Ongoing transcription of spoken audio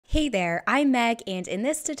Hey there, I'm Meg, and in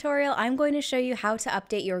this tutorial, I'm going to show you how to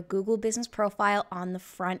update your Google business profile on the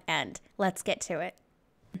front end. Let's get to it.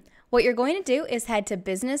 What you're going to do is head to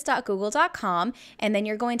business.google.com, and then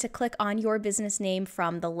you're going to click on your business name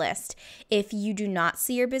from the list. If you do not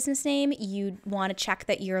see your business name, you want to check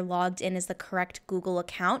that you're logged in as the correct Google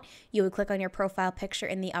account. You would click on your profile picture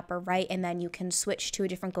in the upper right, and then you can switch to a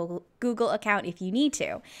different Google account if you need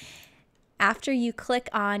to. After you click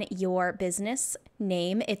on your business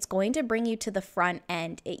name, it's going to bring you to the front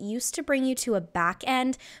end. It used to bring you to a back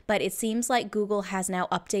end, but it seems like Google has now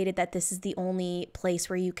updated that this is the only place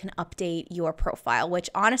where you can update your profile, which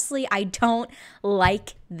honestly, I don't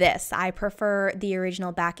like this. I prefer the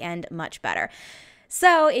original back end much better.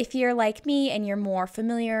 So if you're like me and you're more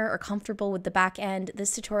familiar or comfortable with the back end,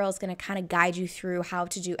 this tutorial is going to kind of guide you through how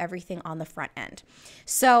to do everything on the front end.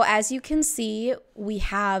 So as you can see, we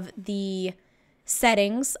have the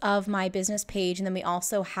settings of my business page, and then we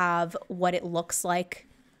also have what it looks like.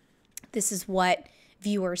 This is what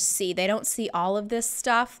viewers see. They don't see all of this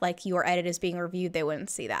stuff, like your edit is being reviewed, they wouldn't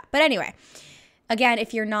see that. But anyway, again,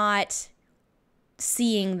 if you're not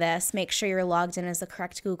seeing this, make sure you're logged in as the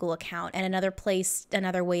correct Google account. And another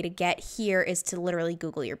way to get here is to literally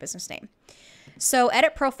Google your business name. So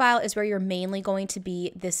edit profile is where you're mainly going to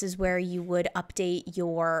be. This is where you would update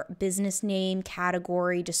your business name,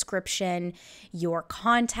 category, description, your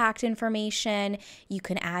contact information. You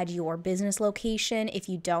can add your business location. If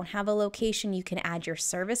you don't have a location, you can add your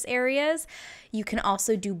service areas. You can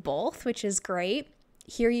also do both, which is great.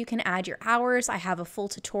 Here you can add your hours. I have a full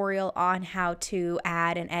tutorial on how to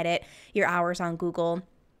add and edit your hours on Google.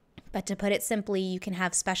 But to put it simply, you can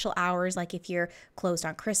have special hours, like if you're closed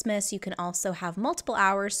on Christmas. You can also have multiple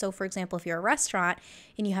hours. So for example, if you're a restaurant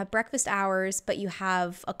and you have breakfast hours, but you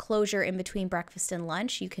have a closure in between breakfast and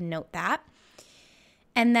lunch, you can note that.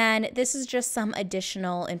 And then this is just some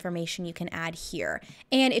additional information you can add here.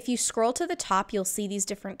 And if you scroll to the top, you'll see these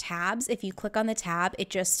different tabs. If you click on the tab, it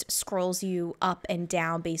just scrolls you up and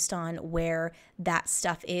down based on where that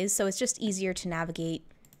stuff is. So it's just easier to navigate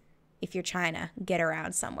if you're trying to get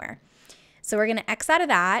around somewhere. So we're going to X out of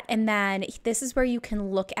that, and then this is where you can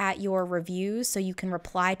look at your reviews. So you can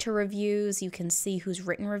reply to reviews, you can see who's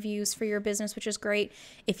written reviews for your business, which is great.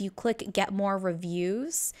 If you click get more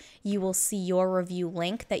reviews, you will see your review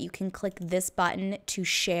link that you can click this button to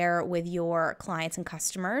share with your clients and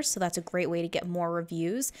customers. So that's a great way to get more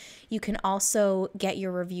reviews. You can also get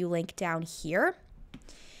your review link down here.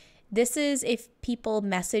 This is if people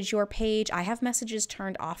message your page. I have messages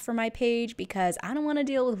turned off for my page because I don't want to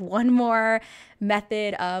deal with one more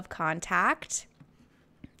method of contact.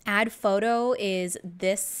 Add photo is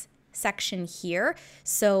this section here.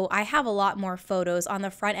 So I have a lot more photos on the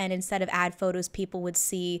front end. Instead of add photos, people would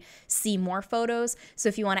see more photos. So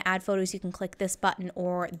if you want to add photos, you can click this button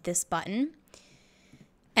or this button.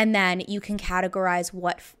 And then you can categorize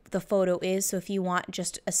what the photo is. So if you want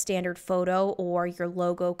just a standard photo or your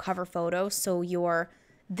logo cover photo, so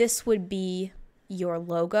this would be your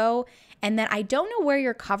logo. And then I don't know where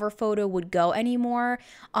your cover photo would go anymore.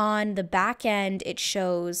 On the back end, it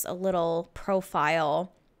shows a little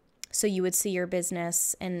profile. So you would see your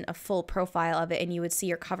business and a full profile of it, and you would see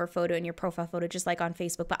your cover photo and your profile photo just like on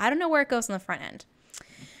Facebook. But I don't know where it goes on the front end.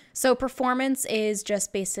 So performance is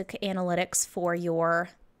just basic analytics for your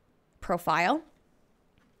profile.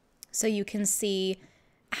 So you can see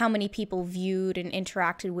how many people viewed and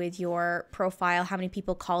interacted with your profile, how many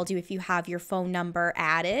people called you. If you have your phone number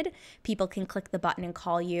added, people can click the button and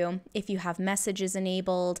call you. If you have messages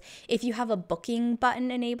enabled, if you have a booking button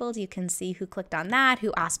enabled, you can see who clicked on that,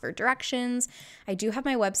 who asked for directions. I do have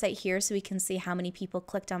my website here so we can see how many people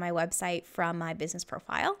clicked on my website from my business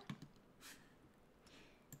profile.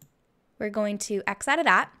 We're going to X out of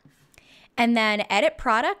that. And then edit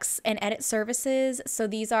products and edit services. So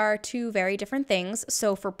these are two very different things.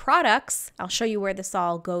 So for products, I'll show you where this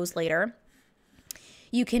all goes later.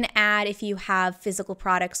 You can add if you have physical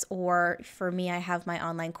products, or for me, I have my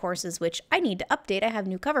online courses, which I need to update. I have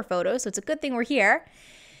new cover photos, so it's a good thing we're here.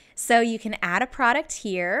 So you can add a product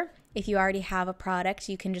here. If you already have a product,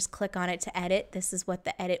 you can just click on it to edit. This is what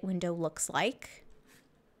the edit window looks like.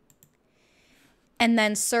 And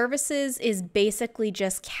then services is basically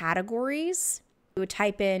just categories. You would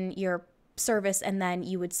type in your service and then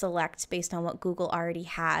you would select based on what Google already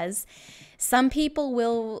has. Some people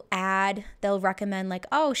will add, they'll recommend like,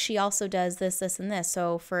 oh, she also does this, this, and this.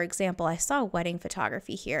 So for example, I saw wedding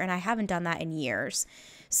photography here and I haven't done that in years.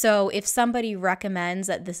 So if somebody recommends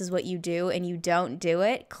that this is what you do and you don't do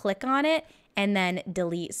it, click on it and then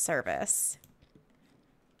delete service.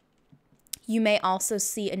 You may also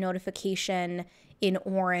see a notification in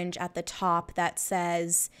orange at the top that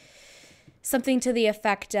says something to the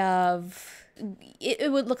effect of,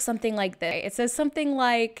 it would look something like this. It says something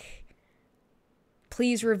like,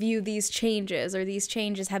 please review these changes, or these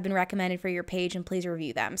changes have been recommended for your page and please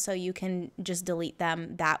review them. So you can just delete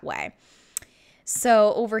them that way.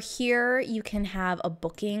 So over here, you can have a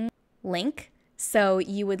booking link. So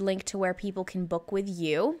you would link to where people can book with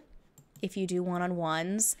you if you do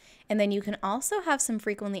one-on-ones. And then you can also have some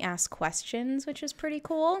frequently asked questions, which is pretty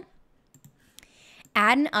cool.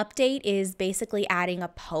 Add an update is basically adding a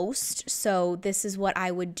post. So this is what I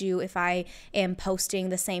would do if I am posting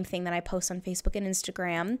the same thing that I post on Facebook and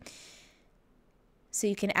Instagram. So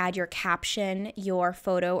you can add your caption, your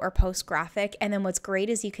photo or post graphic. And then what's great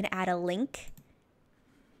is you can add a link,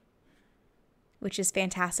 which is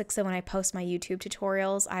fantastic. So when I post my YouTube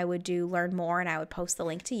tutorials, I would do learn more and I would post the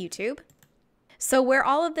link to YouTube. So where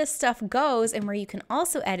all of this stuff goes and where you can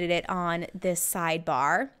also edit it on this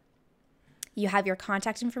sidebar, you have your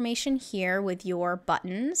contact information here with your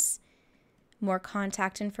buttons, more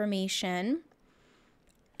contact information.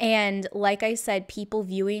 And like I said, people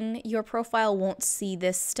viewing your profile won't see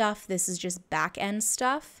this stuff. This is just back end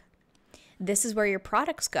stuff. This is where your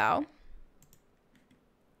products go.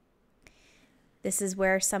 This is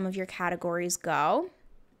where some of your categories go.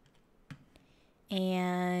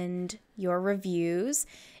 And your reviews.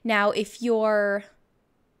 Now, if your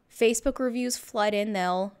Facebook reviews flood in,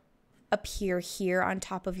 they'll appear here on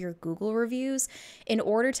top of your Google reviews. In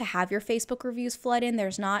order to have your Facebook reviews flood in,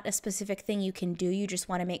 there's not a specific thing you can do. You just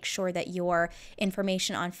want to make sure that your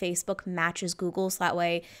information on Facebook matches Google, so that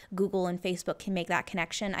way Google and Facebook can make that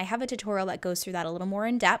connection. I have a tutorial that goes through that a little more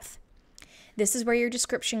in depth. This is where your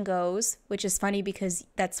description goes, which is funny because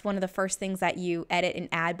that's one of the first things that you edit and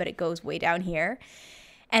add, but it goes way down here.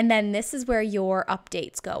 And then this is where your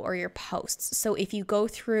updates go, or your posts. So if you go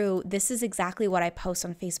through, this is exactly what I post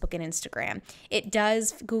on Facebook and Instagram.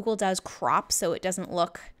 Google does crop, so it doesn't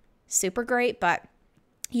look super great, but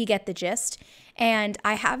you get the gist. And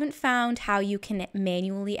I haven't found how you can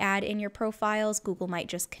manually add in your profiles. Google might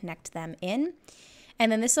just connect them in.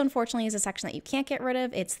 And then this, unfortunately, is a section that you can't get rid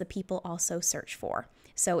of. It's the people also search for.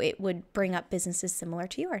 So it would bring up businesses similar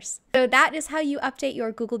to yours. So that is how you update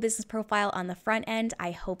your Google Business profile on the front end.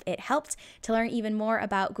 I hope it helped. To learn even more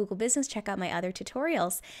about Google Business, check out my other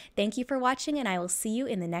tutorials. Thank you for watching, and I will see you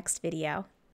in the next video.